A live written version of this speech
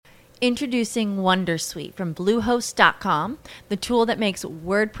Introducing Wondersuite from Bluehost.com, the tool that makes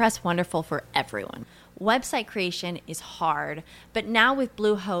WordPress wonderful for everyone. Website creation is hard, but now with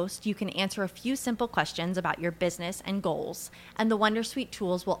Bluehost, you can answer a few simple questions about your business and goals, and the Wondersuite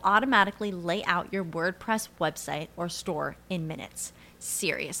tools will automatically lay out your WordPress website or store in minutes.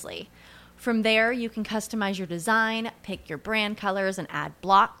 Seriously. From there, you can customize your design, pick your brand colors, and add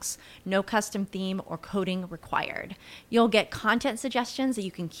blocks. No custom theme or coding required. You'll get content suggestions that you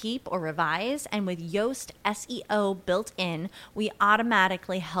can keep or revise, and with Yoast SEO built in, we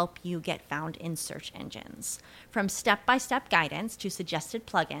automatically help you get found in search engines. From step-by-step guidance to suggested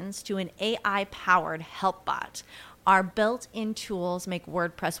plugins to an AI-powered help bot, our built-in tools make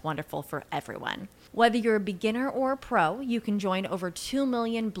WordPress wonderful for everyone. Whether you're a beginner or a pro, you can join over 2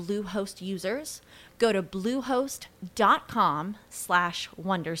 million Bluehost users. Go to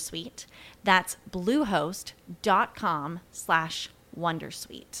bluehost.com/wondersuite. That's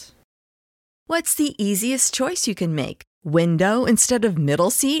bluehost.com/wondersuite. What's the easiest choice you can make? Window instead of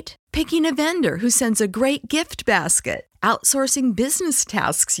middle seat? Picking a vendor who sends a great gift basket? Outsourcing business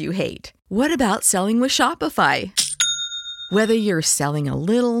tasks you hate? What about selling with Shopify? Whether you're selling a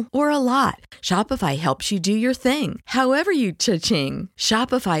little or a lot, Shopify helps you do your thing, however you cha-ching.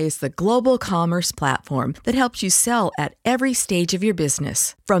 Shopify is the global commerce platform that helps you sell at every stage of your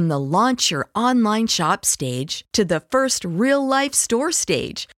business. From the launch your online shop stage to the first real-life store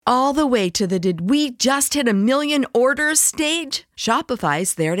stage, all the way to the did we just hit 1 million orders stage?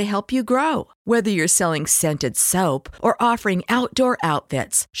 Shopify's there to help you grow. Whether you're selling scented soap or offering outdoor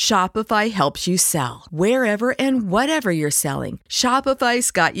outfits, Shopify helps you sell. Wherever and whatever you're selling,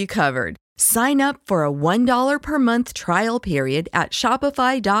 Shopify's got you covered. Sign up for a $1 per month trial period at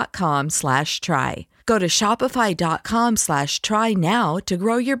shopify.com/try. Go to shopify.com/try now to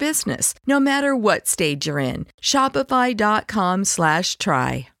grow your business, no matter what stage you're in.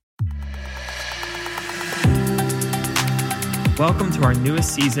 Shopify.com/try. Welcome to our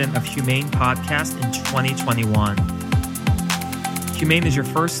newest season of Humane Podcast in 2021. Humane is your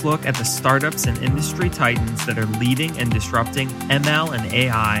first look at the startups and industry titans that are leading and disrupting ML and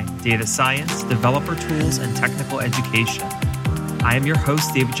AI, data science, developer tools, and technical education. I am your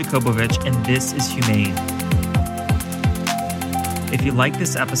host, David Jakobovich, and this is Humane. If you like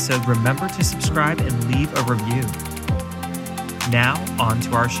this episode, remember to subscribe and leave a review. Now, on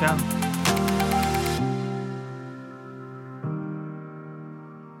to our show.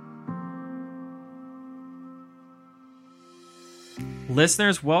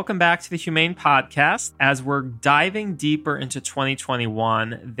 Listeners, welcome back to the Humane Podcast. As we're diving deeper into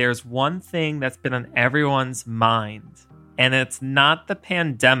 2021, there's one thing that's been on everyone's mind, and it's not the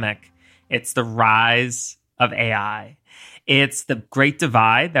pandemic, it's the rise of AI. It's the great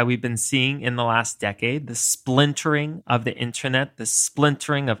divide that we've been seeing in the last decade, the splintering of the internet, the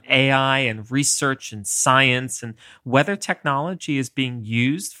splintering of AI and research and science, and whether technology is being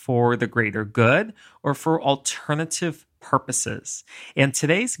used for the greater good or for alternative purposes. And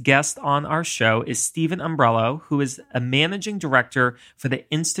today's guest on our show is Stephen Umbrello, who is a managing director for the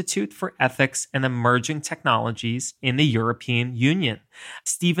Institute for Ethics and Emerging Technologies in the European Union.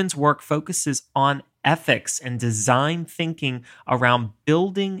 Stephen's work focuses on ethics and design thinking around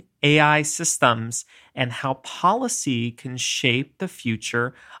building AI systems and how policy can shape the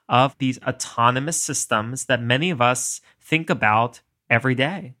future of these autonomous systems that many of us think about every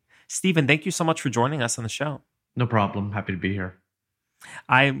day. Stephen, thank you so much for joining us on the show. No problem. Happy to be here.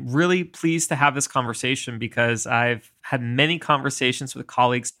 I'm really pleased to have this conversation because I've had many conversations with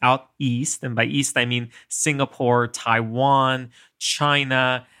colleagues out east, and by east I mean Singapore, Taiwan,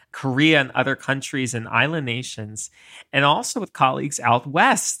 China, Korea, and other countries and island nations, and also with colleagues out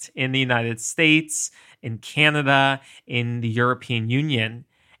west in the United States, in Canada, in the European Union.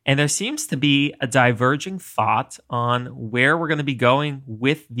 And there seems to be a diverging thought on where we're going to be going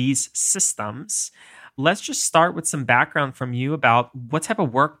with these systems. Let's just start with some background from you about what type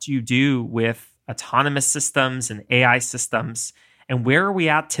of work do you do with autonomous systems and AI systems, and where are we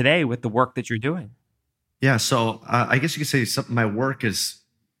at today with the work that you're doing? Yeah, so I guess you could say my work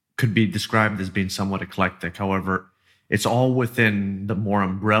could be described as being somewhat eclectic. However, it's all within the more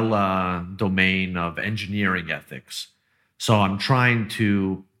umbrella domain of engineering ethics. So I'm trying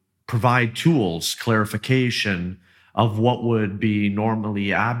to provide tools, clarification of what would be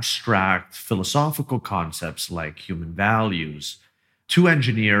normally abstract philosophical concepts like human values to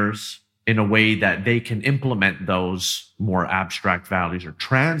engineers in a way that they can implement those more abstract values or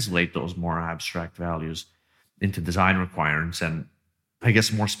translate those more abstract values into design requirements. And I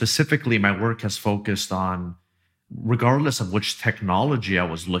guess more specifically, my work has focused on regardless of which technology I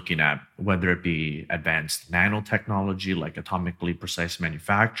was looking at, whether it be advanced nanotechnology like atomically precise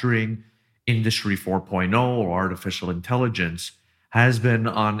manufacturing, Industry 4.0, or artificial intelligence, has been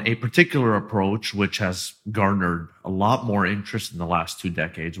on a particular approach which has garnered a lot more interest in the last 2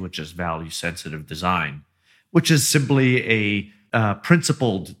 decades, which is value-sensitive design, which is simply a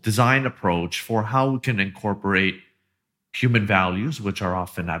principled design approach for how we can incorporate human values, which are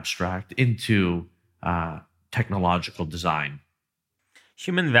often abstract, into technological design.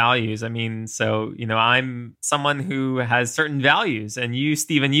 Human values. I mean, so, I'm someone who has certain values, and you,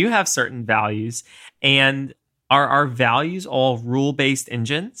 Stephen, you have certain values. And are our values all rule-based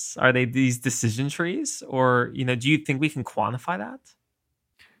engines? Are they these decision trees? Or, do you think we can quantify that?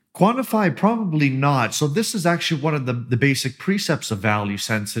 Quantify, probably not. So this is actually one of the basic precepts of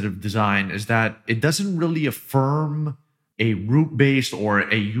value-sensitive design, is that it doesn't really affirm a root-based or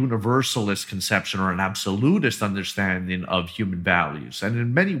a universalist conception or an absolutist understanding of human values. And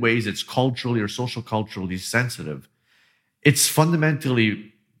in many ways, it's culturally or social culturally sensitive. It's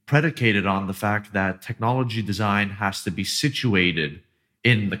fundamentally predicated on the fact that technology design has to be situated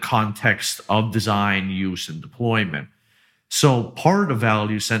in the context of design, use, and deployment. So part of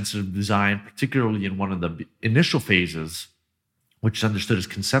value-sensitive design, particularly in one of the initial phases, which is understood as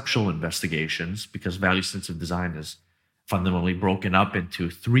conceptual investigations, because value-sensitive design is fundamentally broken up into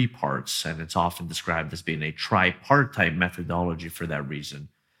 3 parts, and it's often described as being a tripartite methodology for that reason,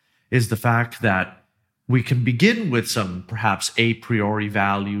 is the fact that we can begin with some perhaps a priori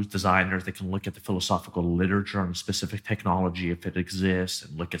values. Designers, they can look at the philosophical literature on a specific technology if it exists,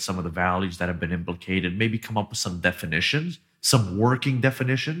 and look at some of the values that have been implicated, maybe come up with some definitions, some working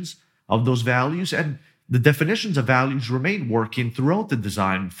definitions of those values. And the definitions of values remain working throughout the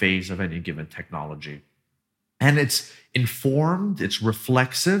design phase of any given technology. And it's informed, it's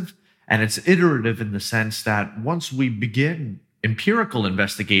reflexive, and it's iterative in the sense that once we begin empirical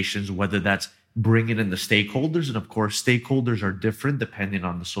investigations, whether that's bringing in the stakeholders, and of course, stakeholders are different depending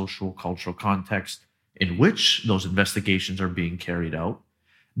on the social, cultural context in which those investigations are being carried out,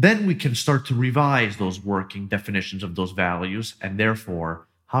 then we can start to revise those working definitions of those values. And therefore,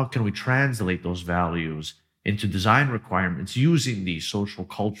 how can we translate those values into design requirements using these social,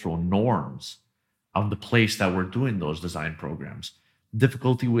 cultural norms of the place that we're doing those design programs?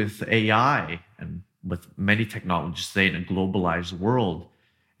 Difficulty with AI and with many technologies today in a globalized world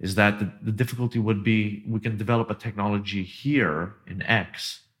is that the difficulty would be we can develop a technology here in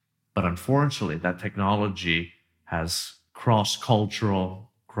X, but unfortunately that technology has cross-cultural,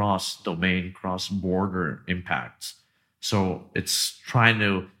 cross-domain, cross-border impacts. So it's trying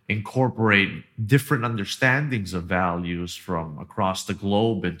to incorporate different understandings of values from across the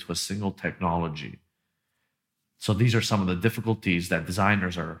globe into a single technology. So these are some of the difficulties that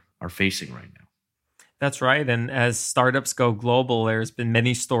designers are facing right now. That's right. And as startups go global, there's been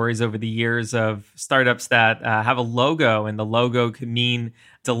many stories over the years of startups that have a logo, and the logo could mean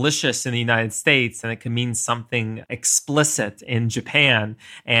delicious in the United States, and it can mean something explicit in Japan,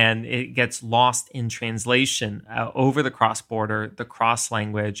 and it gets lost in translation over the cross-border, the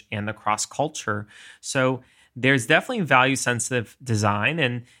cross-language, and the cross-culture. So there's definitely value-sensitive design,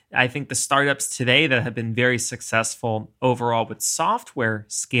 and I think the startups today that have been very successful overall with software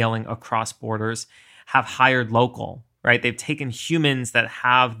scaling across borders have hired local, right? They've taken humans that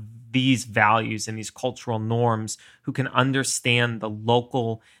have these values and these cultural norms who can understand the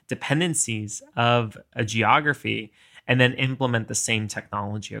local dependencies of a geography and then implement the same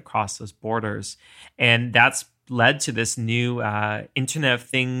technology across those borders. And that's led to this new Internet of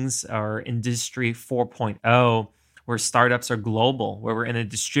Things or Industry 4.0, where startups are global, where we're in a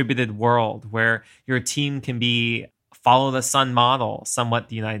distributed world, where your team can be follow the sun model, somewhat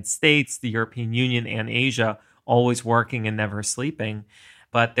the United States, the European Union, and Asia, always working and never sleeping.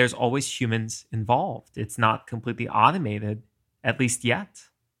 But there's always humans involved. It's not completely automated, at least yet.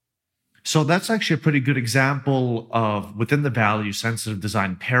 So that's actually a pretty good example of within the value-sensitive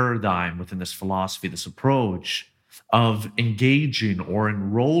design paradigm, within this philosophy, this approach of engaging or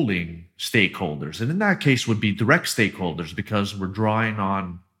enrolling stakeholders. And in that case would be direct stakeholders, because we're drawing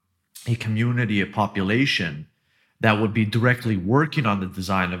on a community, a population that would be directly working on the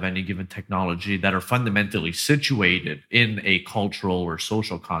design of any given technology, that are fundamentally situated in a cultural or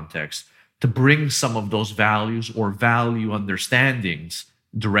social context, to bring some of those values or value understandings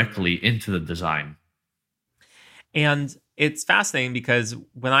directly into the design. And it's fascinating because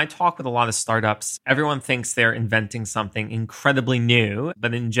when I talk with a lot of startups, everyone thinks they're inventing something incredibly new,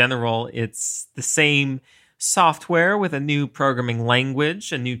 but in general, it's the same software with a new programming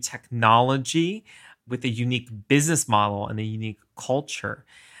language, a new technology, with a unique business model and a unique culture.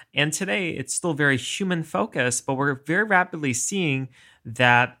 And today it's still very human focused, but we're very rapidly seeing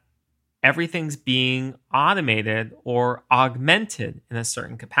that everything's being automated or augmented in a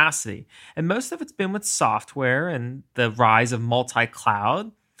certain capacity. And most of it's been with software and the rise of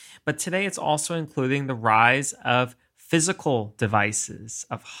multi-cloud. But today it's also including the rise of physical devices,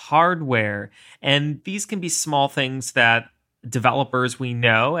 of hardware. And these can be small things that developers we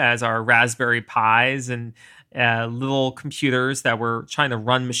know as our Raspberry Pis and little computers that were trying to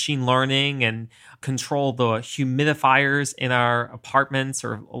run machine learning and control the humidifiers in our apartments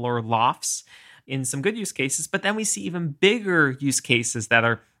or lofts in some good use cases. But then we see even bigger use cases that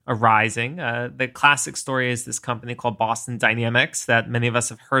are arising. The classic story is this company called Boston Dynamics that many of us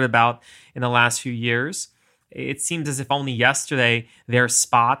have heard about in the last few years. It seemed as if only yesterday their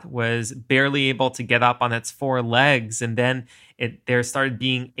Spot was barely able to get up on its 4 legs, and then there started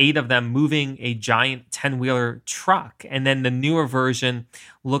being 8 of them moving a giant 10-wheeler truck. And then the newer version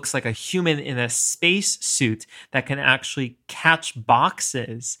looks like a human in a space suit that can actually catch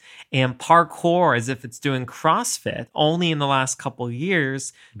boxes and parkour as if it's doing CrossFit, only in the last couple of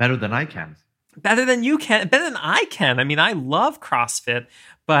years. Better than I can. Better than you can, better than I can. I mean, I love CrossFit,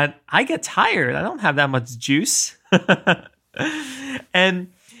 but I get tired. I don't have that much juice. And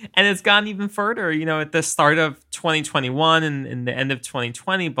it's gone even further. At the start of 2021 and in the end of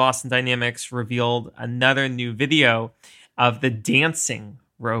 2020, Boston Dynamics revealed another new video of the dancing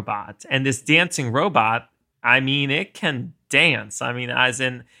robot. And this dancing robot, it can dance. As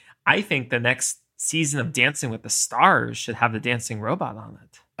in, I think the next season of Dancing with the Stars should have the dancing robot on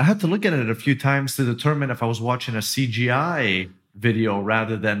it. I had to look at it a few times to determine if I was watching a CGI video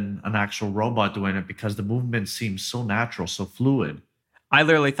rather than an actual robot doing it, because the movement seems so natural, so fluid. I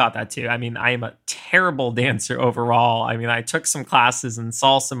literally thought that too. I am a terrible dancer overall. I took some classes in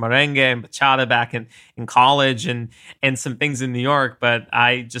salsa, merengue, and bachata back in college and some things in New York, but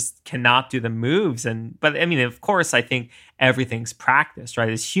I just cannot do the moves. But of course, I think everything's practice, right?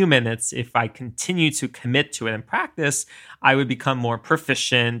 As human, it's if I continue to commit to it and practice, I would become more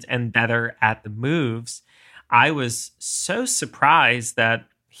proficient and better at the moves. I was so surprised that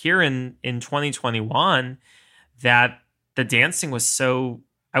here in 2021 that the dancing was so,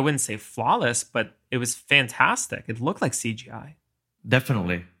 I wouldn't say flawless, but it was fantastic. It looked like CGI.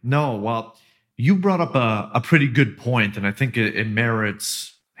 Definitely. No, well, you brought up a pretty good point, and I think it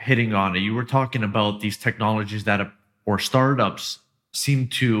merits hitting on it. You were talking about these technologies or startups seem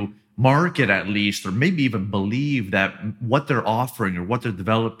to market at least, or maybe even believe that what they're offering or what they're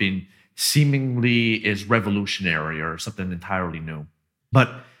developing seemingly is revolutionary or something entirely new.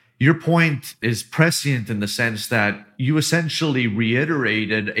 But your point is prescient in the sense that you essentially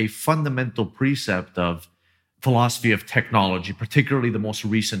reiterated a fundamental precept of philosophy of technology, particularly the most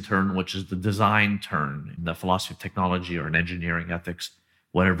recent turn, which is the design turn in the philosophy of technology or in engineering ethics,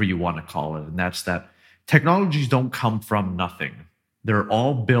 whatever you want to call it. And that's that technologies don't come from nothing. They're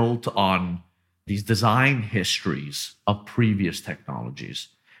all built on these design histories of previous technologies.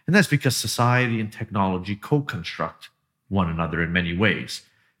 And that's because society and technology co-construct one another in many ways.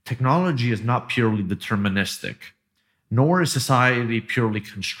 Technology is not purely deterministic, nor is society purely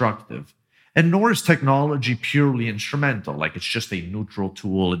constructive, and nor is technology purely instrumental, like it's just a neutral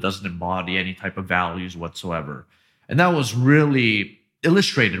tool. It doesn't embody any type of values whatsoever. And that was really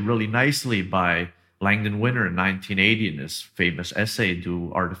illustrated really nicely by Langdon Winter in 1980 in his famous essay,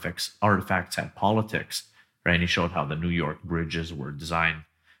 Do Artifacts Have Politics? Right? And he showed how the New York bridges were designed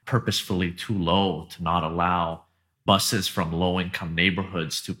purposefully too low to not allow buses from low-income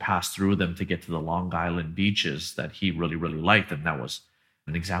neighborhoods to pass through them to get to the Long Island beaches that he really, really liked. And that was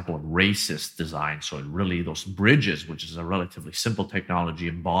an example of racist design. So it really, those bridges, which is a relatively simple technology,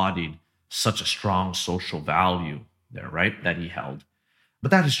 embodied such a strong social value there, right, that he held. But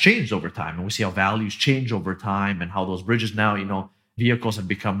that has changed over time. And we see how values change over time and how those bridges now, vehicles have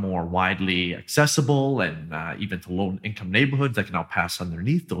become more widely accessible and even to low-income neighborhoods that can now pass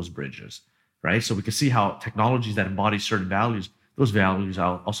underneath those bridges. Right? So we can see how technologies that embody certain values, those values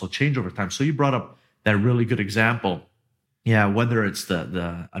also change over time. So you brought up that really good example. Yeah, whether it's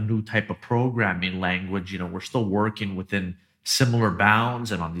a new type of programming language, we're still working within similar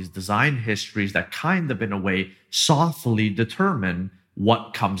bounds and on these design histories that kind of, in a way, softly determine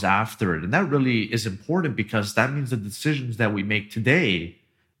what comes after it. And that really is important because that means the decisions that we make today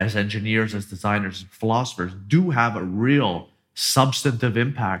as engineers, as designers, as philosophers do have a real substantive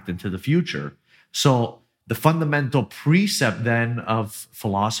impact into the future. So the fundamental precept then of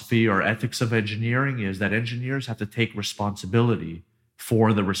philosophy or ethics of engineering is that engineers have to take responsibility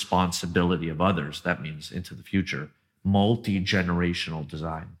for the responsibility of others. That means into the future, multi-generational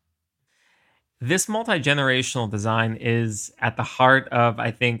design. This multi-generational design is at the heart of,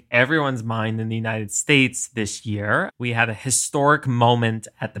 I think, everyone's mind in the United States this year. We had a historic moment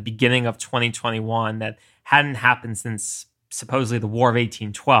at the beginning of 2021 that hadn't happened since supposedly the War of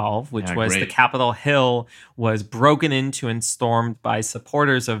 1812, which was the Capitol Hill was broken into and stormed by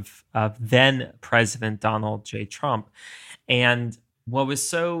supporters of then President Donald J. Trump. And what was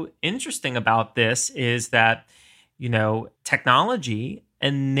so interesting about this is that, technology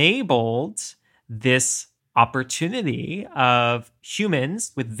enabled this opportunity of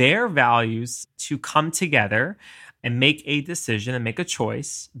humans with their values to come together and make a decision and make a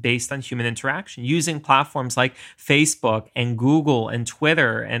choice based on human interaction using platforms like Facebook and Google and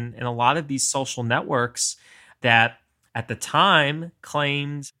Twitter and a lot of these social networks that at the time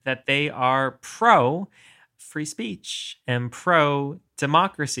claimed that they are pro free speech and pro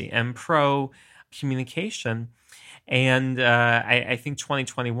democracy and pro communication. And I think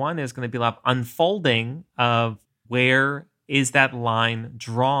 2021 is going to be a lot of unfolding of where is that line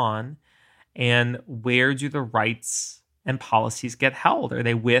drawn and where do the rights and policies get held? Are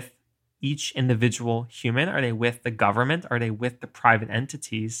they with each individual human? Are they with the government? Are they with the private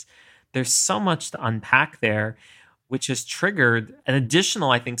entities? There's so much to unpack there, which has triggered an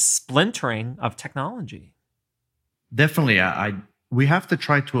additional, I think, splintering of technology. Definitely. We have to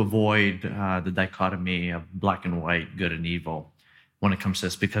try to avoid the dichotomy of black and white, good and evil when it comes to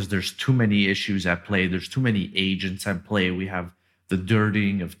this, because there's too many issues at play. There's too many agents at play. We have the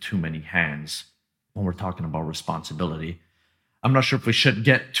dirtying of too many hands when we're talking about responsibility. I'm not sure if we should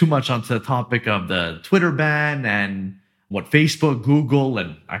get too much onto the topic of the Twitter ban and what Facebook, Google,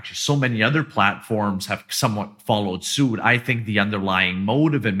 and actually so many other platforms have somewhat followed suit. I think the underlying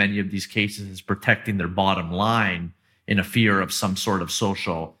motive in many of these cases is protecting their bottom line in a fear of some sort of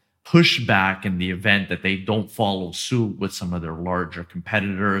social pushback in the event that they don't follow suit with some of their larger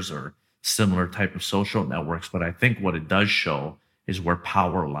competitors or similar type of social networks. But I think what it does show is where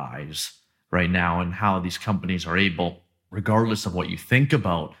power lies right now and how these companies are able, regardless of what you think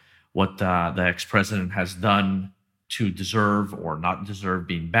about what the ex-president has done to deserve or not deserve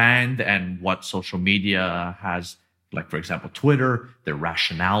being banned and what social media has, like, for example, Twitter, their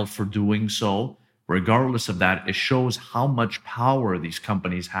rationale for doing so. Regardless of that, it shows how much power these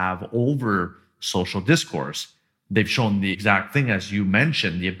companies have over social discourse. They've shown the exact thing, as you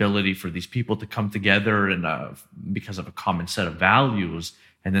mentioned, the ability for these people to come together and because of a common set of values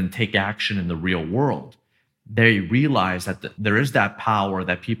and then take action in the real world. They realize that there is that power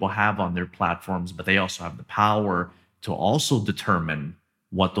that people have on their platforms, but they also have the power to also determine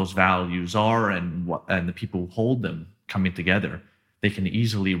what those values are and the people who hold them coming together. They can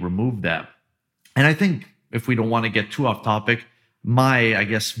easily remove that. And I think if we don't want to get too off topic, my,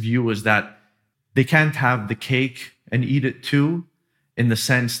 view is that they can't have the cake and eat it too, in the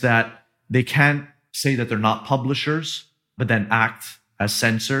sense that they can't say that they're not publishers, but then act as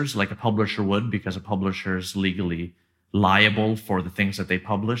censors like a publisher would, because a publisher is legally liable for the things that they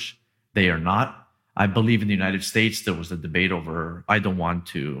publish. They are not. I believe in the United States, there was a debate over, I don't want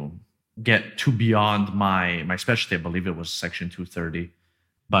to get too beyond my specialty. I believe it was Section 230.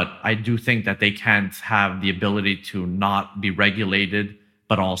 But I do think that they can't have the ability to not be regulated,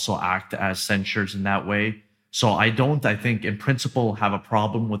 but also act as censors in that way. So I think in principle, have a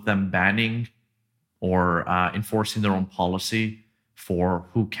problem with them banning or enforcing their own policy for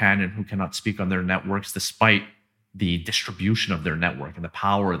who can and who cannot speak on their networks, despite the distribution of their network and the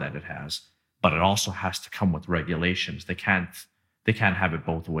power that it has. But it also has to come with regulations. They can't have it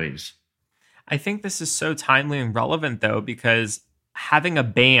both ways. I think this is so timely and relevant, though, because having a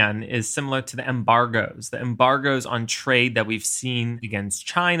ban is similar to the embargoes on trade that we've seen against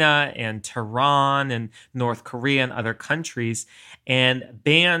China and Tehran and North Korea and other countries. And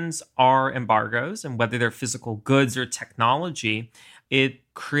bans are embargoes, and whether they're physical goods or technology, it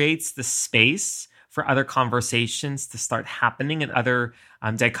creates the space for other conversations to start happening and other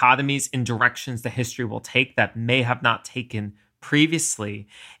dichotomies in directions the history will take that may have not taken previously.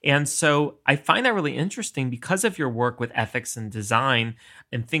 And so I find that really interesting because of your work with ethics and design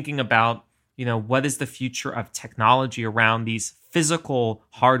and thinking about, what is the future of technology around these physical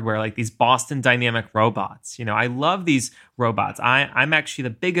hardware, like these Boston Dynamic robots. I love these robots. I'm actually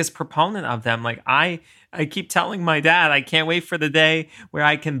the biggest proponent of them. Like I keep telling my dad, I can't wait for the day where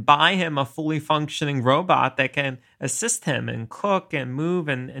I can buy him a fully functioning robot that can assist him and cook and move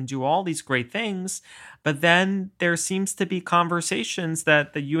and do all these great things. But then there seems to be conversations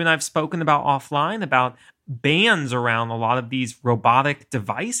that you and I've spoken about offline about bans around a lot of these robotic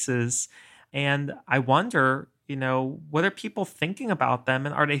devices. And I wonder, what are people thinking about them?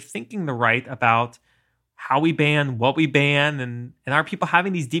 And are they thinking the right about how we ban, what we ban, and are people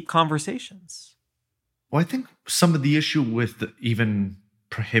having these deep conversations? Well, I think some of the issue with even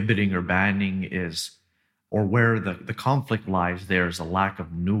prohibiting or banning is, or where the conflict lies, there's a lack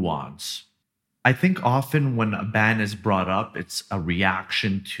of nuance. I think often when a ban is brought up, it's a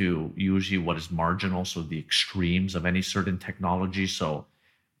reaction to usually what is marginal, so the extremes of any certain technology. So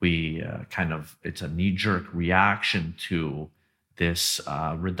we it's a knee-jerk reaction to this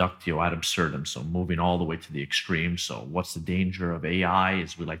reductio ad absurdum, so moving all the way to the extreme. So what's the danger of AI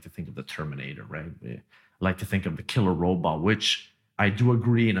is we like to think of the Terminator, right? We like to think of the killer robot, which I do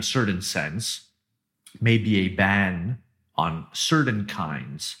agree in a certain sense, maybe a ban on certain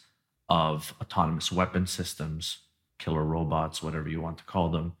kinds of autonomous weapon systems, killer robots, whatever you want to call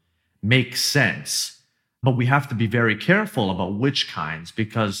them, makes sense. But we have to be very careful about which kinds,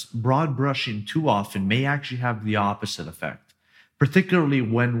 because broad brushing too often may actually have the opposite effect, particularly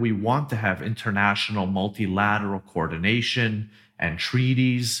when we want to have international multilateral coordination and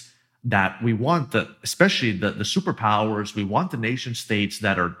treaties that we want, especially the superpowers, we want the nation states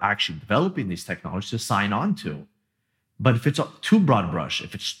that are actually developing these technologies to sign on to. But if it's too broad brush,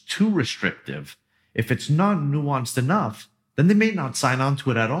 if it's too restrictive, if it's not nuanced enough, then they may not sign on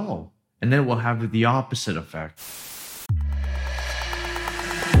to it at all. And then it will have the opposite effect.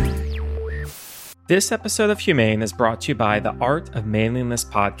 This episode of Humane is brought to you by the Art of Manliness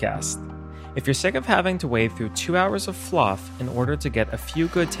podcast. If you're sick of having to wade through 2 hours of fluff in order to get a few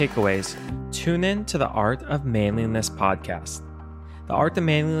good takeaways, tune in to the Art of Manliness podcast. The Art of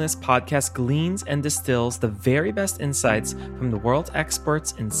Manliness podcast gleans and distills the very best insights from the world's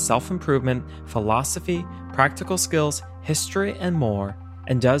experts in self-improvement, philosophy, practical skills, history, and more,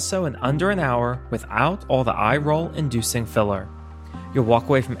 and does so in under an hour without all the eye-roll-inducing filler. You'll walk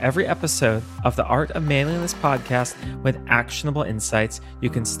away from every episode of the Art of Manliness podcast with actionable insights you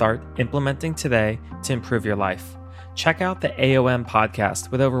can start implementing today to improve your life. Check out the AOM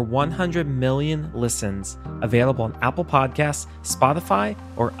podcast with over 100 million listens, available on Apple Podcasts, Spotify,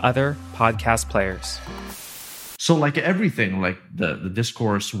 or other podcast players. So like everything, like the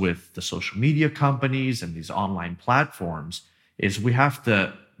discourse with the social media companies and these online platforms, is we have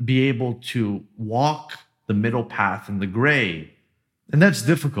to be able to walk the middle path in the gray. And that's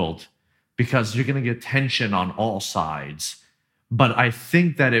difficult because you're going to get tension on all sides. But I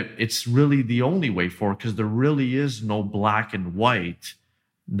think that it's really the only way forward, because there really is no black and white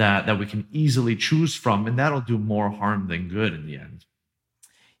that we can easily choose from. And that'll do more harm than good in the end.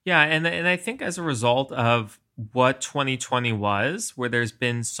 Yeah, and I think as a result of what 2020 was, where there's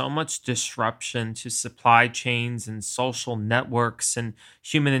been so much disruption to supply chains and social networks and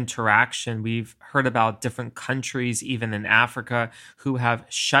human interaction. We've heard about different countries, even in Africa, who have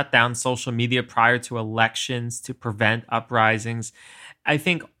shut down social media prior to elections to prevent uprisings. I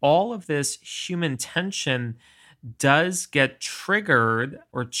think all of this human tension does get triggered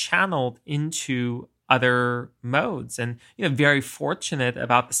or channeled into other modes. And, very fortunate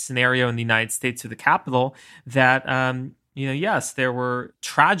about the scenario in the United States with the Capitol that, yes, there were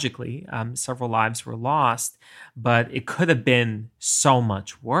tragically several lives were lost, but it could have been so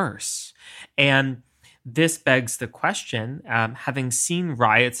much worse. And this begs the question, having seen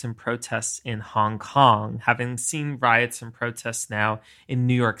riots and protests in Hong Kong, having seen riots and protests now in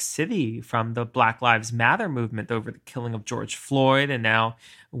New York City from the Black Lives Matter movement over the killing of George Floyd, and now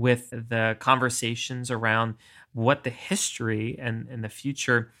with the conversations around what the history and the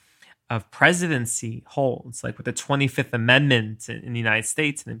future of presidency holds, like with the 25th Amendment in the United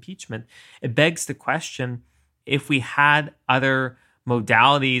States and impeachment, it begs the question, if we had other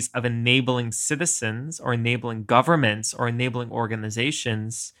modalities of enabling citizens or enabling governments or enabling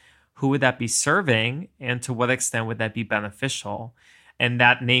organizations, who would that be serving, and to what extent would that be beneficial? And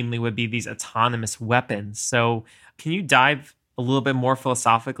that namely would be these autonomous weapons. So can you dive a little bit more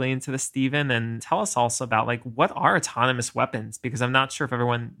philosophically into this, Stephen, and tell us also about what are autonomous weapons? Because I'm not sure if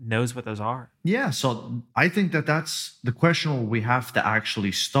everyone knows what those are. Yeah, so I think that's the question we have to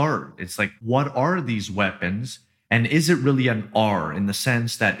actually start. It's like, what are these weapons? And is it really an R, in the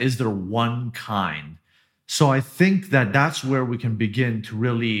sense that, is there one kind? So I think that's where we can begin to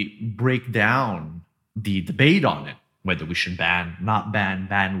really break down the debate on it, whether we should ban, not ban,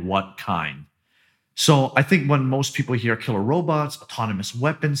 ban what kind. So I think when most people hear killer robots, autonomous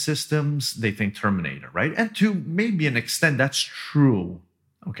weapon systems, they think Terminator, right? And to maybe an extent, that's true,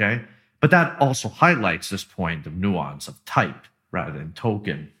 okay? But that also highlights this point of nuance, of type rather than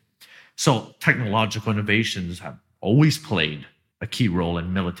token. So technological innovations have always played a key role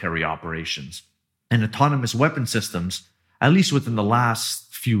in military operations. And autonomous weapon systems, at least within the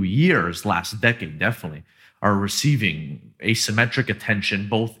last few years, last decade definitely, are receiving asymmetric attention,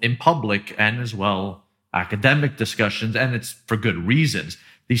 both in public and as well academic discussions, and it's for good reasons.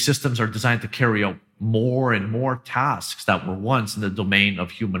 These systems are designed to carry out more and more tasks that were once in the domain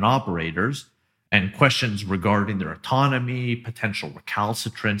of human operators, and questions regarding their autonomy, potential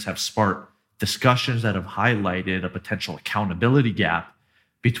recalcitrance have sparked discussions that have highlighted a potential accountability gap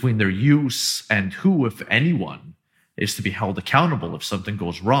between their use and who, if anyone, is to be held accountable if something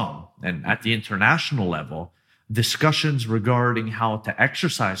goes wrong. And at the international level, discussions regarding how to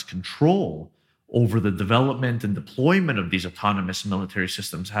exercise control over the development and deployment of these autonomous military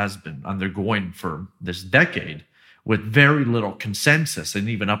systems has been undergoing for this decade with very little consensus. And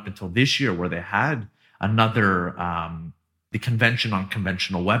even up until this year, where they had another, the Convention on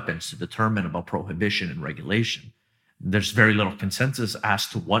Conventional Weapons to determine about prohibition and regulation, there's very little consensus as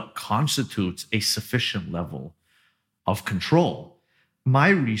to what constitutes a sufficient level of control. My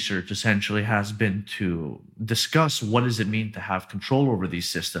research essentially has been to discuss what does it mean to have control over these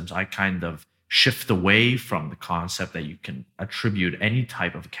systems. I kind of shift away from the concept that you can attribute any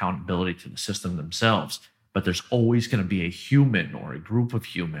type of accountability to the system themselves, but there's always going to be a human or a group of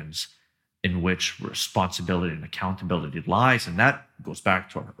humans in which responsibility and accountability lies. And that goes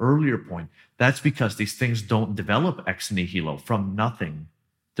back to our earlier point. That's because these things don't develop ex nihilo from nothing.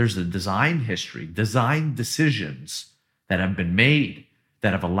 There's a design history, design decisions that have been made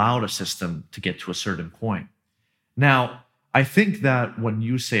that have allowed a system to get to a certain point. Now, I think that when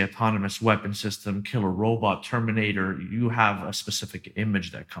you say autonomous weapon system, killer robot, Terminator, you have a specific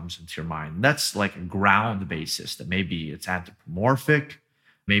image that comes into your mind. That's like a ground-based system. Maybe it's anthropomorphic.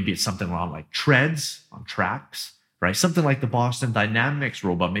 Maybe it's something around like treads on tracks, right? Something like the Boston Dynamics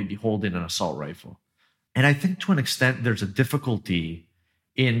robot, maybe holding an assault rifle. And I think to an extent, there's a difficulty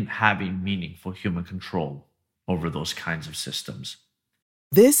in having meaningful human control over those kinds of systems.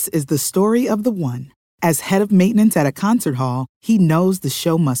 This is the story of the one. As head of maintenance at a concert hall, he knows the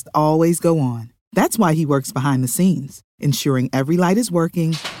show must always go on. That's why he works behind the scenes, ensuring every light is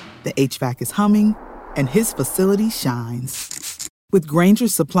working, the HVAC is humming, and his facility shines. With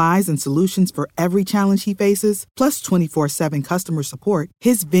Grainger's supplies and solutions for every challenge he faces, plus 24/7 customer support,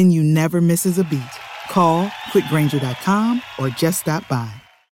 his venue never misses a beat. Call quickgrainger.com or just stop by.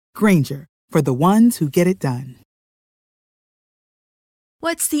 Grainger, for the ones who get it done.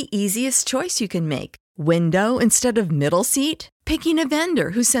 What's the easiest choice you can make? Window instead of middle seat? Picking a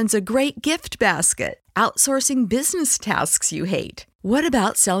vendor who sends a great gift basket? Outsourcing business tasks you hate? What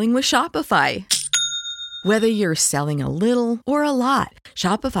about selling with Shopify? Whether you're selling a little or a lot,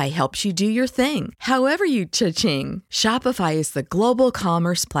 Shopify helps you do your thing, however you cha-ching. Shopify is the global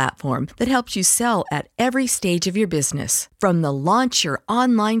commerce platform that helps you sell at every stage of your business. From the launch your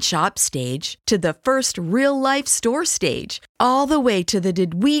online shop stage to the first real-life store stage, all the way to the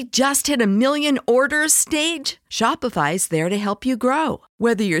did we just hit 1 million orders stage. Shopify's there to help you grow.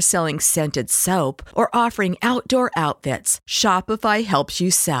 Whether you're selling scented soap or offering outdoor outfits, Shopify helps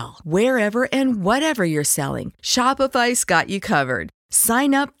you sell. Wherever and whatever you're selling, Shopify's got you covered.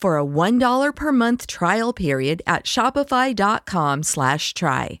 Sign up for a $1 per month trial period at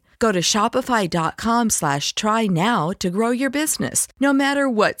shopify.com/try. Go to shopify.com/try now to grow your business, no matter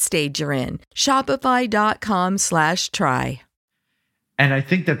what stage you're in. Shopify.com/try. And I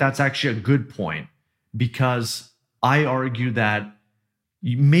think that that's actually a good point, because I argue that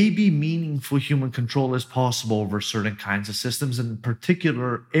maybe meaningful human control is possible over certain kinds of systems, in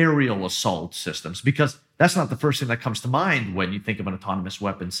particular aerial assault systems, because that's not the first thing that comes to mind when you think of an autonomous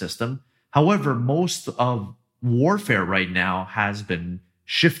weapon system. However, most of warfare right now has been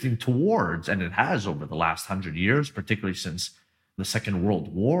shifting towards, and it has over the last 100 years, particularly since the Second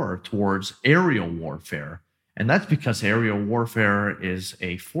World War, towards aerial warfare. And that's because aerial warfare is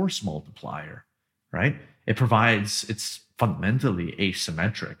a force multiplier, right? It's fundamentally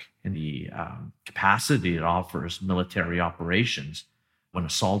asymmetric in the capacity it offers military operations when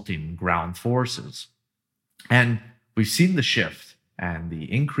assaulting ground forces. And we've seen the shift and the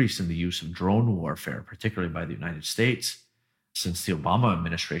increase in the use of drone warfare, particularly by the United States, since the Obama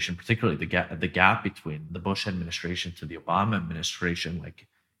administration, particularly the gap between the Bush administration to the Obama administration, like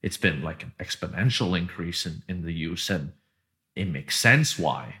it's been like an exponential increase in the use. And it makes sense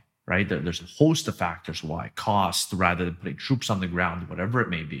why, right? There's a host of factors why: cost, rather than putting troops on the ground, whatever it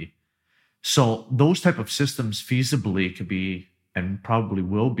may be. So those type of systems feasibly could be, and probably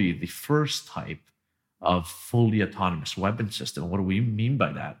will be, the first type of fully autonomous weapon system. What do we mean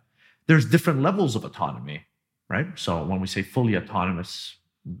by that? There's different levels of autonomy, right? So when we say fully autonomous,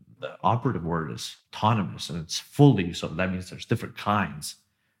 the operative word is autonomous, and it's fully, so that means there's different kinds.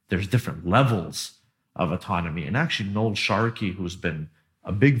 There's different levels of autonomy. And actually, Noel Sharkey, who's been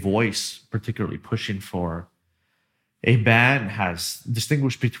a big voice, particularly pushing for a band has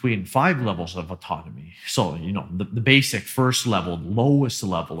distinguished between 5 levels of autonomy. So, the basic first level, lowest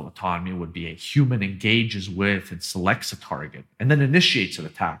level of autonomy would be a human engages with and selects a target and then initiates an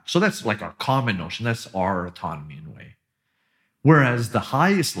attack. So that's like our common notion. That's our autonomy in a way. Whereas the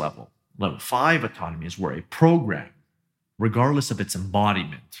highest level 5 autonomy, is where a program, regardless of its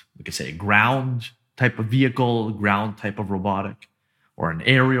embodiment, we could say a ground type of vehicle, ground type of robotic, or an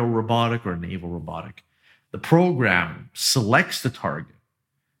aerial robotic or a naval robotic, the program selects the target,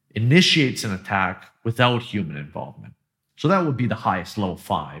 initiates an attack without human involvement. So that would be the highest level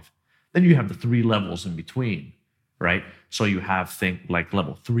 5. Then you have the 3 levels in between, right? So you have, think like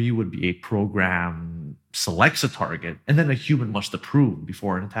level 3 would be a program selects a target and then a human must approve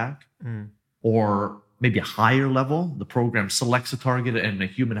before an attack. Or maybe a higher level, the program selects a target and a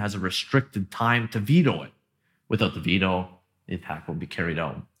human has a restricted time to veto it. Without the veto, the attack will be carried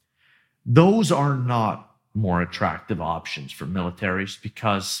out. Those are not more attractive options for militaries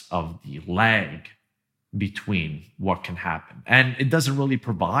because of the lag between what can happen. And it doesn't really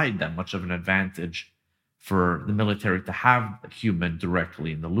provide that much of an advantage for the military to have a human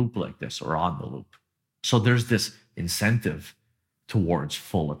directly in the loop like this or on the loop. So there's this incentive towards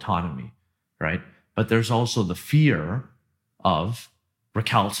full autonomy, right? But there's also the fear of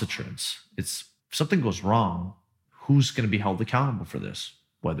recalcitrance. If something goes wrong, who's going to be held accountable for this?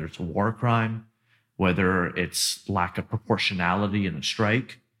 Whether it's a war crime, whether it's lack of proportionality in a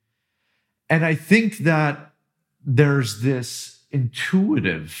strike. And I think that there's this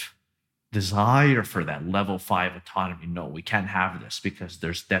intuitive desire for that level 5 autonomy. No, we can't have this because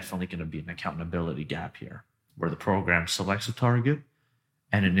there's definitely going to be an accountability gap here where the program selects a target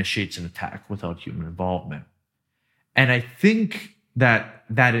and initiates an attack without human involvement. And I think that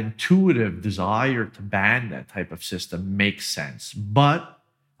intuitive desire to ban that type of system makes sense. But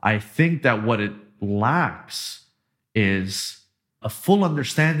I think that what it lacks is a full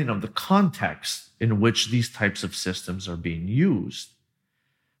understanding of the context in which these types of systems are being used.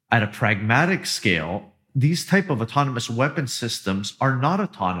 At a pragmatic scale, these type of autonomous weapon systems are not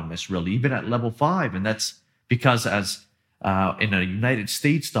autonomous, really, even at level 5. And that's because, as in a United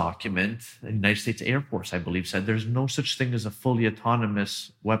States document, the United States Air Force, I believe, said there's no such thing as a fully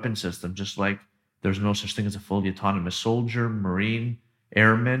autonomous weapon system, just like there's no such thing as a fully autonomous soldier, Marine,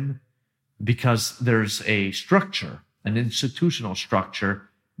 airman, because there's a structure, an institutional structure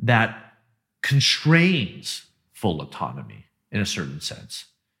that constrains full autonomy in a certain sense.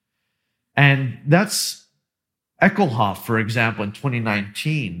 And that's Eckelhoff, for example, in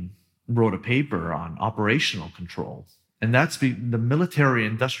 2019, wrote a paper on operational control. And that's the military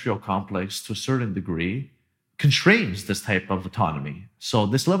industrial complex, to a certain degree, constrains this type of autonomy. So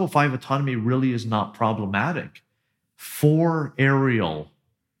this level 5 autonomy really is not problematic for aerial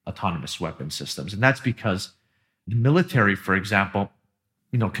autonomous weapon systems. And that's because the military, for example,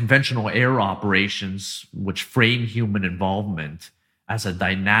 conventional air operations, which frame human involvement as a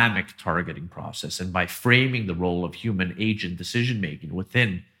dynamic targeting process. And by framing the role of human agent decision-making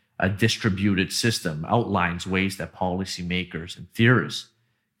within a distributed system, outlines ways that policymakers and theorists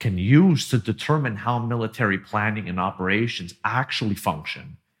can use to determine how military planning and operations actually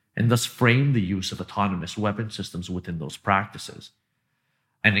function, and thus frame the use of autonomous weapon systems within those practices.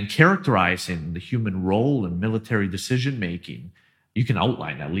 And in characterizing the human role in military decision-making, you can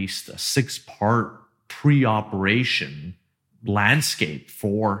outline at least a 6-part pre-operation landscape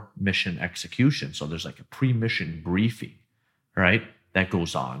for mission execution. So there's like a pre-mission briefing, right, that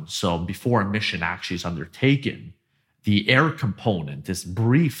goes on. So before a mission actually is undertaken, the air component is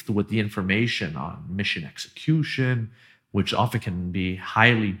briefed with the information on mission execution, which often can be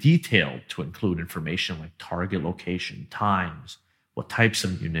highly detailed to include information like target location, times, what types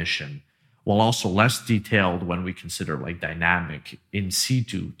of munition, while also less detailed when we consider like dynamic in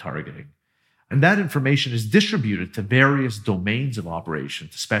situ targeting. And that information is distributed to various domains of operation,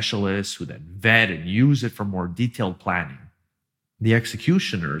 to specialists who then vet and use it for more detailed planning. The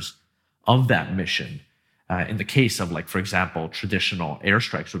executioners of that mission, in the case of, like, for example, traditional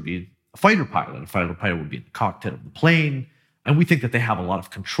airstrikes, would be a fighter pilot. A fighter pilot would be in the cockpit of the plane. And we think that they have a lot of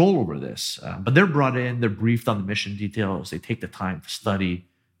control over this. But they're brought in, they're briefed on the mission details. They take the time to study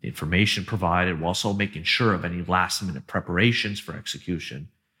the information provided, while also making sure of any last-minute preparations for execution.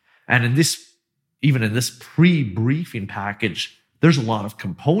 And even in this pre-briefing package, there's a lot of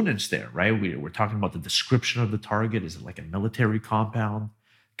components there, right? We're talking about the description of the target. Is it like a military compound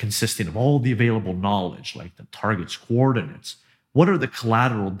consisting of all the available knowledge, like the target's coordinates? What are the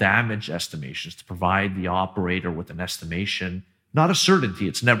collateral damage estimations to provide the operator with an estimation, not a certainty,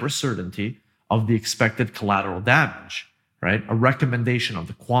 it's never a certainty, of the expected collateral damage, right? A recommendation of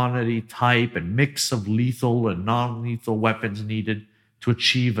the quantity, type, and mix of lethal and non-lethal weapons needed to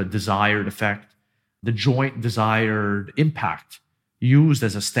achieve a desired effect. The joint desired impact used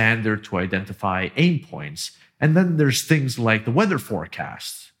as a standard to identify aim points. And then there's things like the weather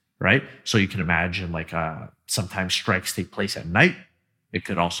forecasts, right? So you can imagine like sometimes strikes take place at night. It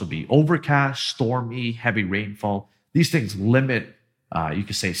could also be overcast, stormy, heavy rainfall. These things limit, you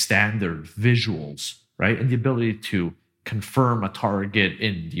could say, standard visuals, right? And the ability to confirm a target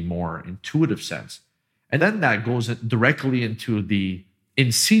in the more intuitive sense. And then that goes directly into the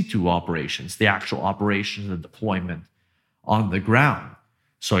in situ operations, the actual operations and deployment on the ground.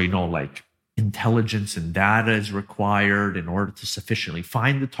 So, like intelligence and data is required in order to sufficiently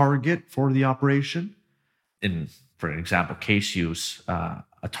find the target for the operation. For an example, case use, a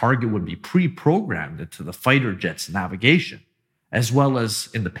target would be pre-programmed into the fighter jet's navigation, as well as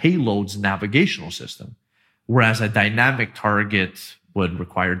in the payload's navigational system. Whereas a dynamic target would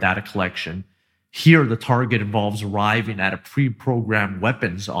require data collection. Here, the target involves arriving at a pre-programmed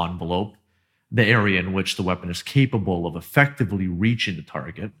weapons envelope, the area in which the weapon is capable of effectively reaching the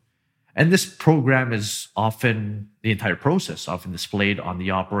target. And this program is often, the entire process, often displayed on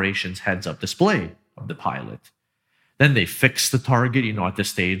the operations heads-up display of the pilot. Then they fix the target, at this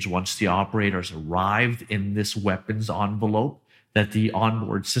stage, once the operators arrived in this weapons envelope, that the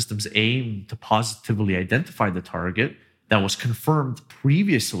onboard systems aim to positively identify the target that was confirmed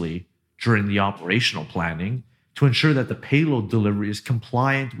previously during the operational planning to ensure that the payload delivery is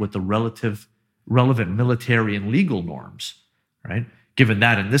compliant with the relevant military and legal norms, right? Given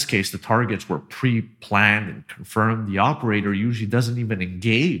that in this case, the targets were pre-planned and confirmed, the operator usually doesn't even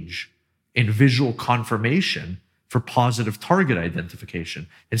engage in visual confirmation for positive target identification.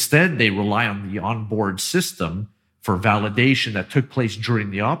 Instead, they rely on the onboard system for validation that took place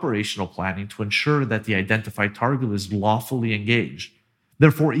during the operational planning to ensure that the identified target is lawfully engaged.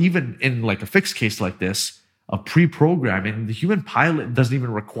 Therefore, even in like a fixed case like this, a pre-programming, the human pilot doesn't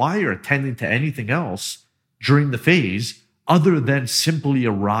even require attending to anything else during the phase other than simply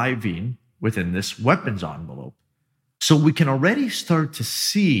arriving within this weapons envelope. So we can already start to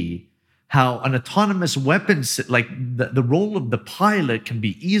see how an autonomous weapons, like the role of the pilot can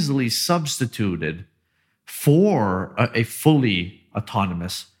be easily substituted for a fully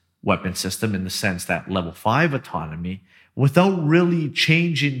autonomous weapon system in the sense that level 5 autonomy without really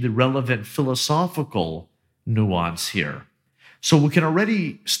changing the relevant philosophical nuance here. So we can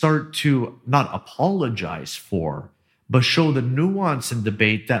already start to not apologize for, but show the nuance and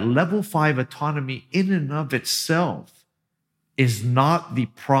debate that level 5 autonomy in and of itself is not the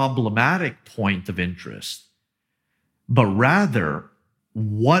problematic point of interest, but rather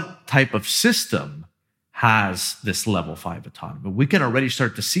what type of system has this level 5 autonomy. We can already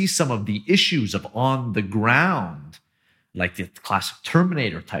start to see some of the issues of on the ground, like the classic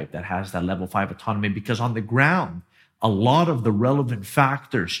Terminator type that has that level 5 autonomy, because on the ground, a lot of the relevant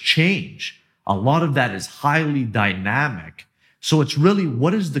factors change. A lot of that is highly dynamic. So it's really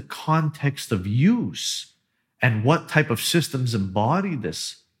what is the context of use and what type of systems embody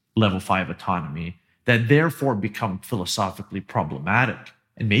this level 5 autonomy that therefore become philosophically problematic.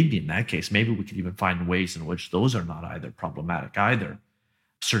 And maybe in that case, maybe we could even find ways in which those are not either problematic either.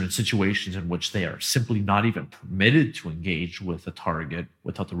 Certain situations in which they are simply not even permitted to engage with a target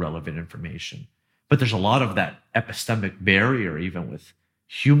without the relevant information. But there's a lot of that epistemic barrier even with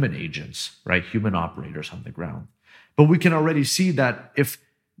human agents, right? Human operators on the ground. But we can already see that if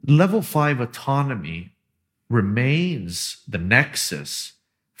level 5 autonomy remains the nexus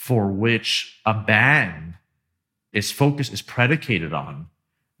for which a ban is predicated on,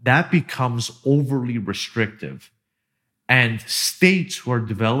 that becomes overly restrictive. And states who are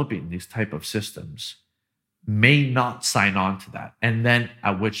developing these type of systems may not sign on to that. And then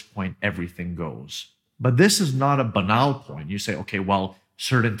at which point everything goes. But this is not a banal point. You say, okay, well,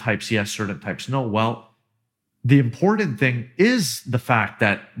 certain types, yes, certain types, no. Well, the important thing is the fact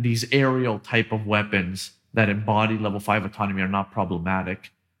that these aerial type of weapons that embody level 5 autonomy are not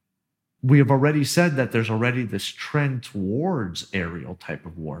problematic. We have already said that there's already this trend towards aerial type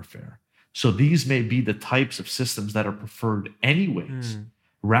of warfare. So these may be the types of systems that are preferred anyways,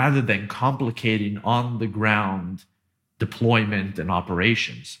 rather than complicating on the ground deployment and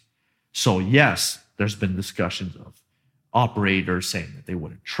operations. So yes, there's been discussions of operators saying that they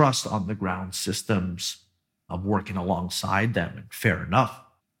wouldn't trust on the ground systems of working alongside them. And fair enough.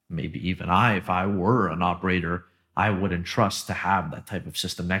 Maybe even if I were an operator, I wouldn't trust to have that type of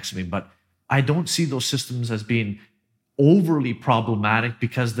system next to me. But I don't see those systems as being overly problematic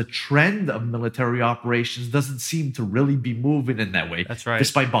because the trend of military operations doesn't seem to really be moving in that way. That's right.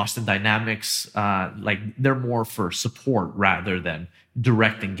 Despite Boston Dynamics, like they're more for support rather than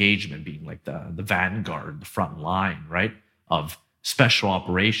direct engagement, being like the vanguard, the front line, right, of special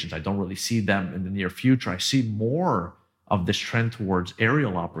operations. I don't really see them in the near future. I see more of this trend towards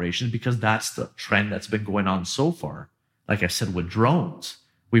aerial operations because that's the trend that's been going on so far. Like I said, with drones,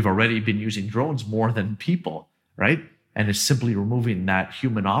 we've already been using drones more than people, right? And it's simply removing that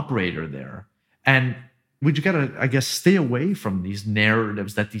human operator there. And we just gotta, I guess, stay away from these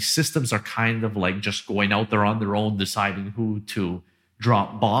narratives that these systems are kind of like just going out there on their own, deciding who to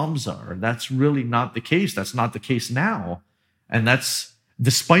drop bombs are. That's really not the case. That's not the case now. And that's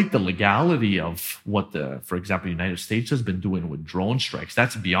despite the legality of what for example, the United States has been doing with drone strikes.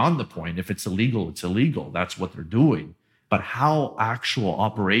 That's beyond the point. If it's illegal, it's illegal. That's what they're doing. But how actual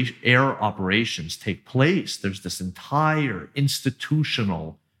air operations take place, there's this entire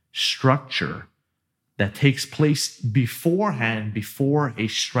institutional structure that takes place beforehand, before a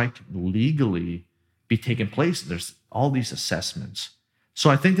strike can legally be taking place. There's all these assessments. So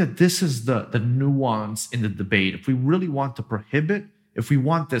I think that this is the nuance in the debate. If we really want to prohibit, if we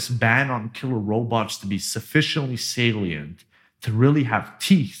want this ban on killer robots to be sufficiently salient, to really have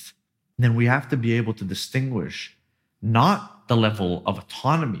teeth, then we have to be able to distinguish not the level of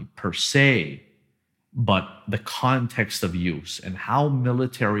autonomy per se, but the context of use and how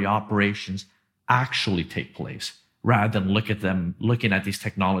military operations actually take place, rather than looking at these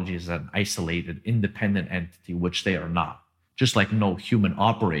technologies as an isolated, independent entity, which they are not. Just like no human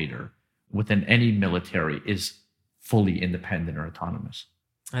operator within any military is fully independent or autonomous.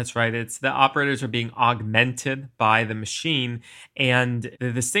 That's right. It's the operators are being augmented by the machine. And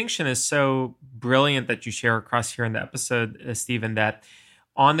the distinction is so brilliant that you share across here in the episode, Stephen, that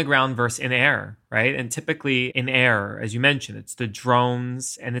on the ground versus in air, right? And typically in air, as you mentioned, it's the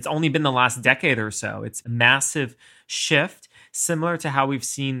drones, and it's only been the last decade or so. It's a massive shift, similar to how we've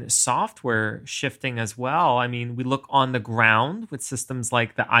seen software shifting as well. I mean, we look on the ground with systems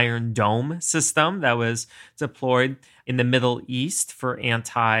like the Iron Dome system that was deployed in the Middle East for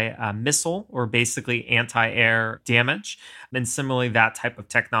anti-missile or basically anti-air damage. And similarly, that type of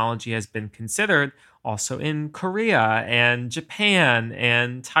technology has been considered also in Korea and Japan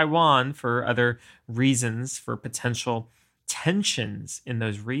and Taiwan for other reasons, for potential tensions in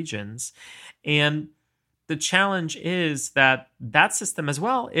those regions. And the challenge is that system as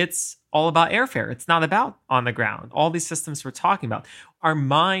well, it's all about airfare. It's not about on the ground. All these systems we're talking about, our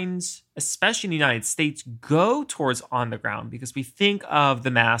minds, especially in the United States, go towards on the ground because we think of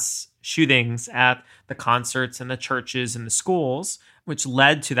the mass shootings at the concerts and the churches and the schools, which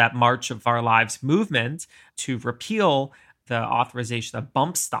led to that March of Our Lives movement to repeal the authorization of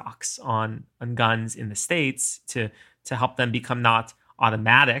bump stocks on guns in the States to help them become not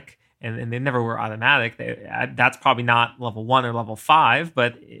automatic. And they never were automatic. That's probably not level 1 or level 5,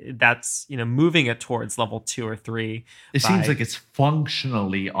 but that's, moving it towards level 2 or 3. It seems like it's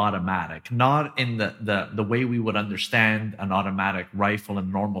functionally automatic, not in the way we would understand an automatic rifle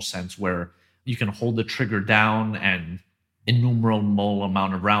in normal sense, where you can hold the trigger down and innumerable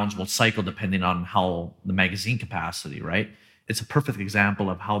amount of rounds will cycle depending on how the magazine capacity, right? It's a perfect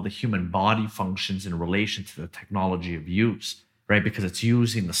example of how the human body functions in relation to the technology of use. Right, because it's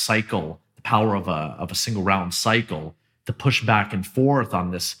using the cycle, the power of a single round cycle, to push back and forth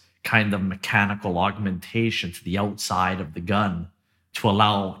on this kind of mechanical augmentation to the outside of the gun to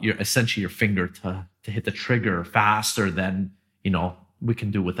allow your finger to hit the trigger faster than we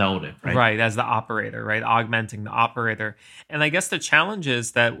can do without it. Right, as the operator, right, augmenting the operator. And I guess the challenge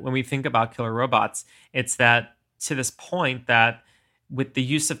is that when we think about killer robots, it's that to this point that with the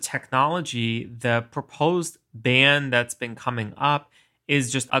use of technology, the proposed ban that's been coming up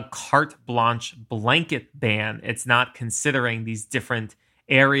is just a carte blanche blanket ban. It's not considering these different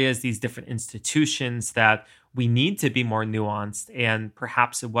areas, these different institutions that we need to be more nuanced. And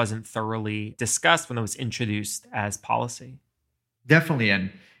perhaps it wasn't thoroughly discussed when it was introduced as policy. Definitely.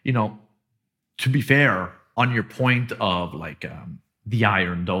 And, to be fair, on your point of the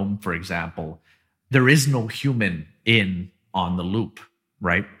Iron Dome, for example, there is no human on the loop,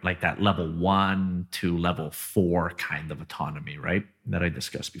 right? Like that level 1 to level 4 kind of autonomy, right? That I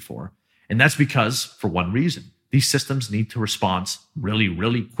discussed before. And that's because, for one reason, these systems need to respond really,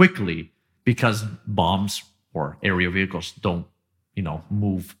 really quickly because bombs or aerial vehicles don't,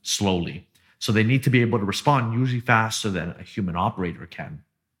 move slowly. So they need to be able to respond usually faster than a human operator can.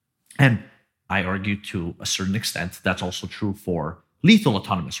 And I argue to a certain extent, that's also true for lethal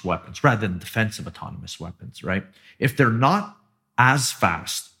autonomous weapons rather than defensive autonomous weapons, right? If they're not as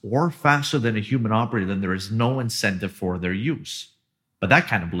fast or faster than a human operator, then there is no incentive for their use. But that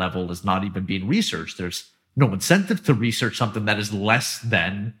kind of level is not even being researched. There's no incentive to research something that is less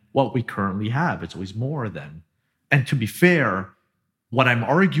than what we currently have. It's always more than. And to be fair, what I'm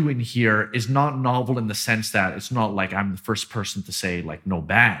arguing here is not novel in the sense that it's not like I'm the first person to say like no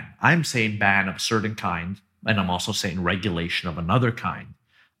ban. I'm saying ban of a certain kind, and I'm also saying regulation of another kind.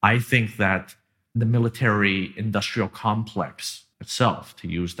 I think that the military industrial complex itself, to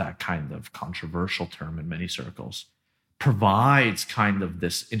use that kind of controversial term in many circles, provides kind of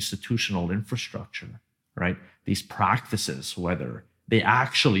this institutional infrastructure, right? These practices, whether they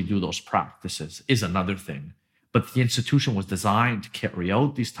actually do those practices is another thing. But the institution was designed to carry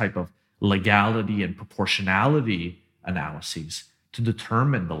out these type of legality and proportionality analyses to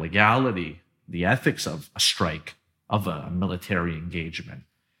determine the legality, the ethics of a strike, of a military engagement.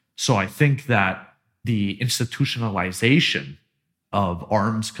 So I think that the institutionalization of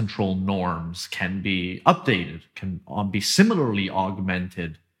arms control norms can be updated, can be similarly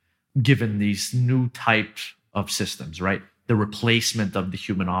augmented given these new types of systems, right? The replacement of the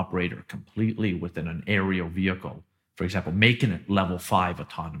human operator completely within an aerial vehicle, for example, making it level 5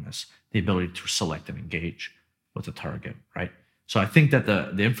 autonomous, the ability to select and engage with a target, right? So I think that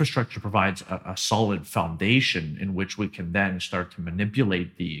the infrastructure provides a solid foundation in which we can then start to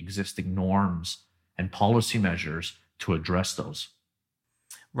manipulate the existing norms and policy measures to address those.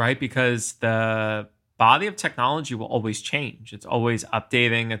 Right, because the body of technology will always change. It's always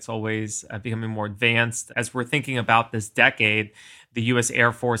updating. It's always becoming more advanced. As we're thinking about this decade, the U.S.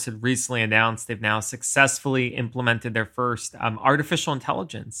 Air Force had recently announced they've now successfully implemented their first artificial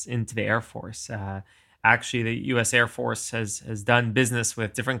intelligence into the Air Force. Actually, the U.S. Air Force has done business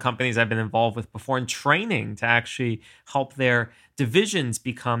with different companies I've been involved with before in training to actually help their divisions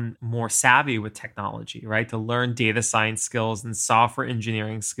become more savvy with technology, right? To learn data science skills and software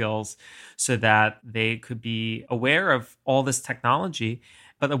engineering skills so that they could be aware of all this technology.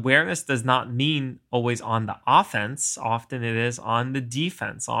 But awareness does not mean always on the offense. Often it is on the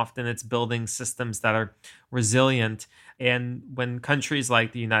defense. Often it's building systems that are resilient. And when countries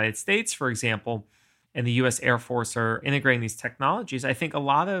like the United States, for example, and the U.S. Air Force are integrating these technologies, I think a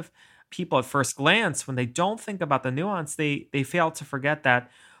lot of people at first glance, when they don't think about the nuance, they fail to forget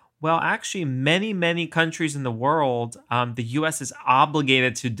that, well, actually, many countries in the world, the U.S. is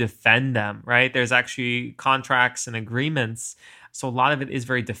obligated to defend them, right? There's actually contracts and agreements. So a lot of it is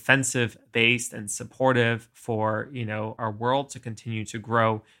very defensive based and supportive for, our world to continue to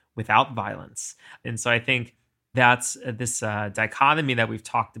grow without violence. And so I think that's this dichotomy that we've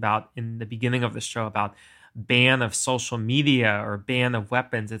talked about in the beginning of the show about ban of social media or ban of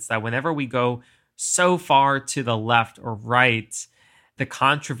weapons. It's that whenever we go so far to the left or right, the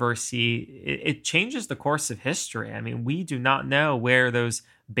controversy, it changes the course of history. I mean, we do not know where those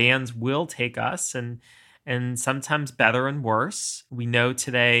bans will take us, and sometimes better and worse. We know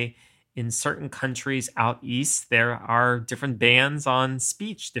today in certain countries out east, there are different bans on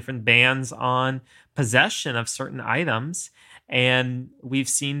speech, different bans on possession of certain items. And we've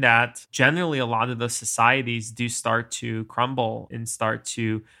seen that generally a lot of those societies do start to crumble and start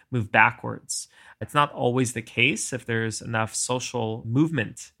to move backwards. It's not always the case if there's enough social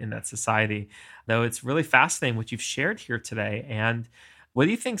movement in that society, though it's really fascinating what you've shared here today. And what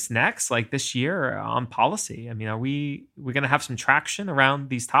do you think's next, like this year on policy? I mean, are we going to have some traction around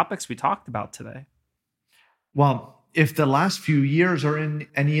these topics we talked about today? Well, if the last few years are in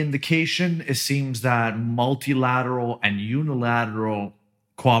any indication, it seems that multilateral and unilateral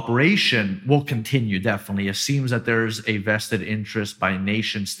cooperation will continue, definitely. It seems that there's a vested interest by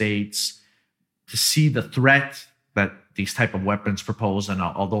nation states to see the threat that these type of weapons propose. And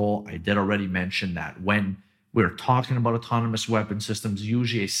although I did already mention that when we're talking about autonomous weapon systems,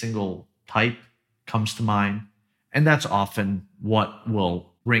 usually a single type comes to mind. And that's often what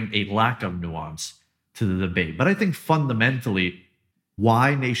will bring a lack of nuance to the debate. But I think fundamentally,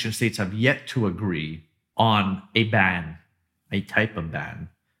 why nation states have yet to agree on a ban, a type of ban,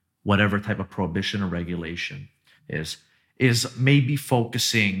 whatever type of prohibition or regulation is maybe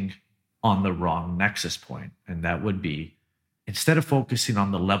focusing on the wrong nexus point. And that would be, instead of focusing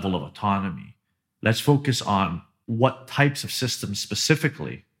on the level of autonomy, let's focus on what types of systems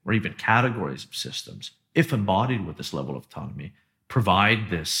specifically, or even categories of systems, if embodied with this level of autonomy, provide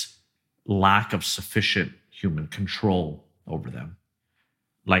this lack of sufficient human control over them.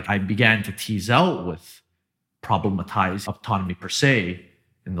 Like I began to tease out with problematize autonomy per se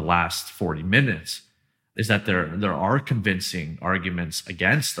in the last 40 minutes, is that there are convincing arguments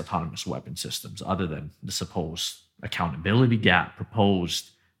against autonomous weapon systems other than the supposed accountability gap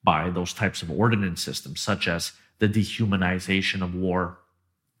proposed by those types of ordnance systems, such as the dehumanization of war,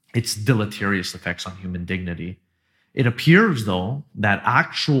 its deleterious effects on human dignity. It appears, though, that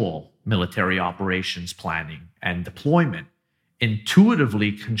actual military operations planning and deployment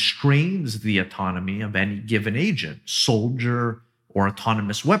intuitively constrains the autonomy of any given agent, soldier, or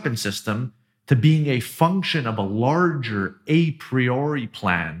autonomous weapon system to being a function of a larger a priori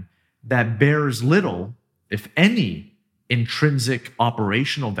plan that bears little, if any, intrinsic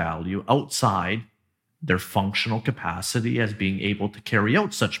operational value outside their functional capacity as being able to carry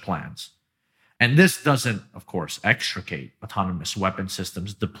out such plans. And this doesn't, of course, extricate autonomous weapon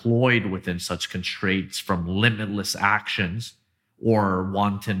systems deployed within such constraints from limitless actions or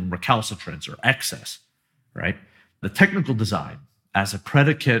wanton recalcitrance or excess, right? The technical design, as a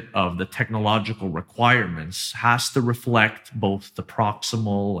predicate of the technological requirements, has to reflect both the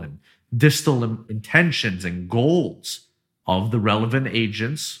proximal and distal intentions and goals of the relevant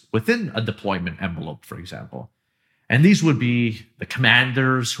agents within a deployment envelope, for example. And these would be the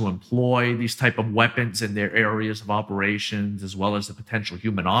commanders who employ these type of weapons in their areas of operations, as well as the potential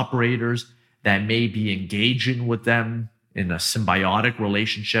human operators that may be engaging with them in a symbiotic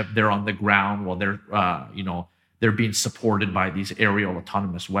relationship. They're on the ground while they're being supported by these aerial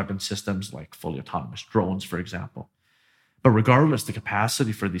autonomous weapon systems like fully autonomous drones, for example. But regardless, the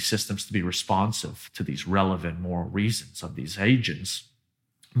capacity for these systems to be responsive to these relevant moral reasons of these agents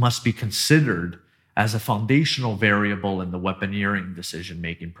must be considered as a foundational variable in the weaponeering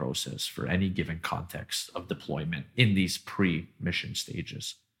decision-making process for any given context of deployment in these pre-mission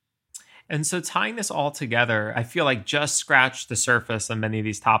stages. And so tying this all together, I feel like just scratched the surface on many of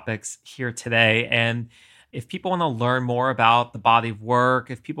these topics here today. And if people want to learn more about the body of work,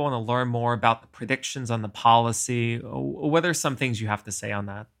 if people want to learn more about the predictions on the policy, what are some things you have to say on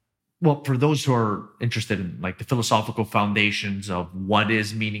that? Well, for those who are interested in like the philosophical foundations of what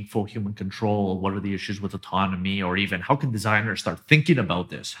is meaningful human control, what are the issues with autonomy, or even how can designers start thinking about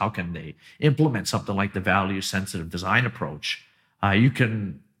this? How can they implement something like the value-sensitive design approach? You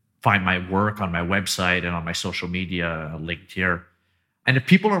can find my work on my website and on my social media linked here. And if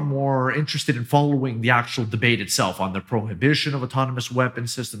people are more interested in following the actual debate itself on the prohibition of autonomous weapon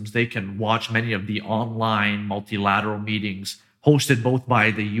systems, they can watch many of the online multilateral meetings hosted both by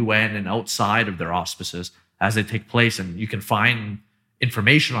the UN and outside of their auspices as they take place. And you can find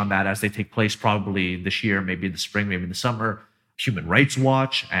information on that as they take place probably this year, maybe in the spring, maybe in the summer. Human Rights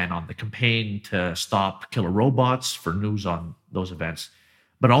Watch and on the campaign to stop killer robots for news on those events.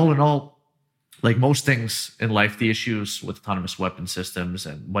 But all in all, like most things in life, the issues with autonomous weapon systems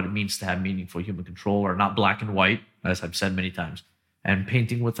and what it means to have meaningful human control are not black and white, as I've said many times. And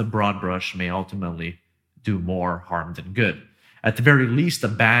painting with a broad brush may ultimately do more harm than good. At the very least, a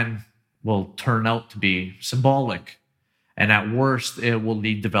ban will turn out to be symbolic. And at worst, it will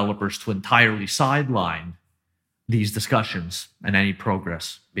lead developers to entirely sideline these discussions and any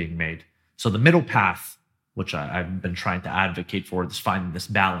progress being made. So the middle path, which I've been trying to advocate for, is finding this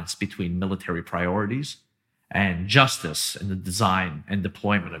balance between military priorities and justice in the design and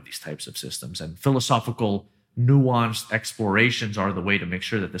deployment of these types of systems. And philosophical, nuanced explorations are the way to make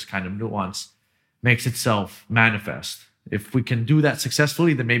sure that this kind of nuance makes itself manifest. If we can do that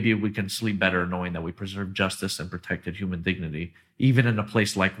successfully, then maybe we can sleep better knowing that we preserved justice and protected human dignity, even in a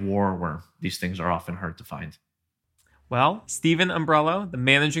place like war where these things are often hard to find. Well, Stephen Umbrello, the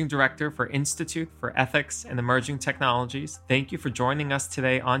Managing Director for Institute for Ethics and Emerging Technologies, thank you for joining us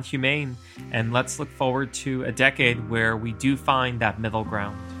today on Humane, and let's look forward to a decade where we do find that middle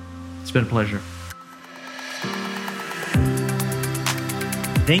ground. It's been a pleasure.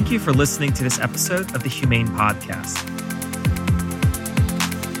 Thank you for listening to this episode of the Humane Podcast.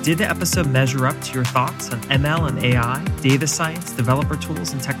 Did the episode measure up to your thoughts on ML and AI, data science, developer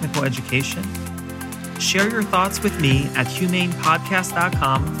tools, and technical education? Share your thoughts with me at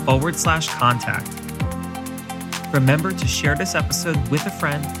humanepodcast.com/contact. Remember to share this episode with a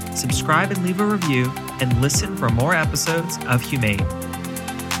friend, subscribe and leave a review, and listen for more episodes of Humane.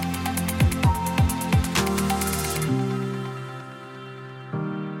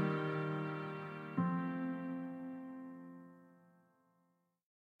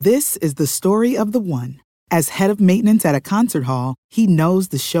 This is the story of the one. As head of maintenance at a concert hall, he knows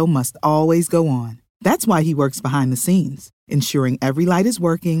the show must always go on. That's why he works behind the scenes, ensuring every light is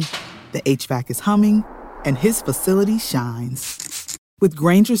working, the HVAC is humming, and his facility shines. With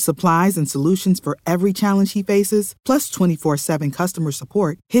Grainger's supplies and solutions for every challenge he faces, plus 24/7 customer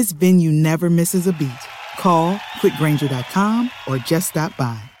support, his venue never misses a beat. Call quickgrainger.com or just stop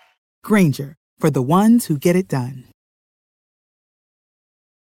by. Grainger, for the ones who get it done.